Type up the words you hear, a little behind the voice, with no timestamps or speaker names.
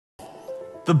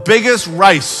The biggest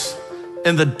race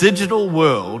in the digital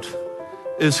world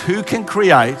is who can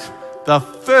create the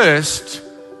first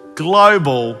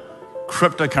global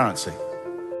cryptocurrency.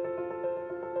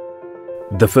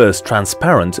 The first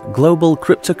transparent global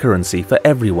cryptocurrency for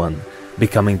everyone,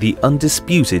 becoming the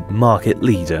undisputed market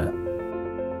leader.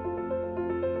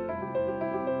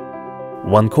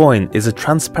 OneCoin is a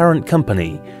transparent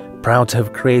company proud to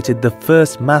have created the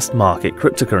first mass-market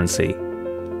cryptocurrency.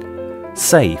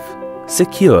 Safe,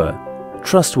 secure,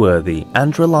 trustworthy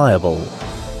and reliable,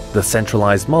 the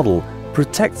centralized model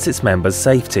protects its members'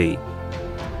 safety.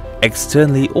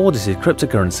 Externally audited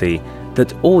cryptocurrency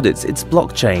that audits its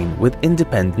blockchain with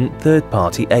independent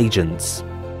third-party agents.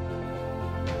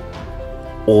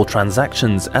 All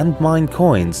transactions and mined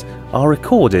coins are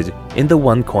recorded in the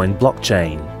OneCoin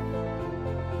blockchain.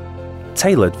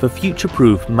 Tailored for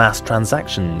future-proof mass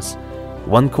transactions,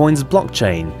 OneCoin's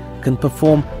blockchain can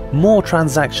perform more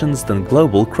transactions than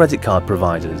global credit card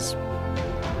providers.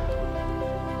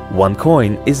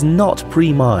 OneCoin is not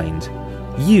pre-mined.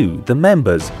 You, the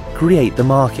members, create the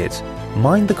market,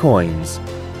 mine the coins,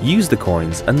 use the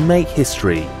coins and make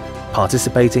history,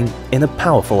 participating in a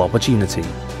powerful opportunity.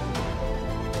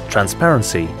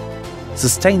 Transparency,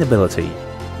 sustainability,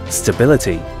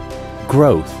 stability,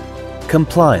 growth,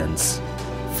 compliance,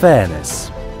 fairness.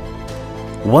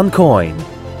 OneCoin,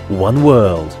 one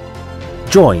world.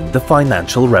 Join the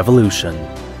financial revolution.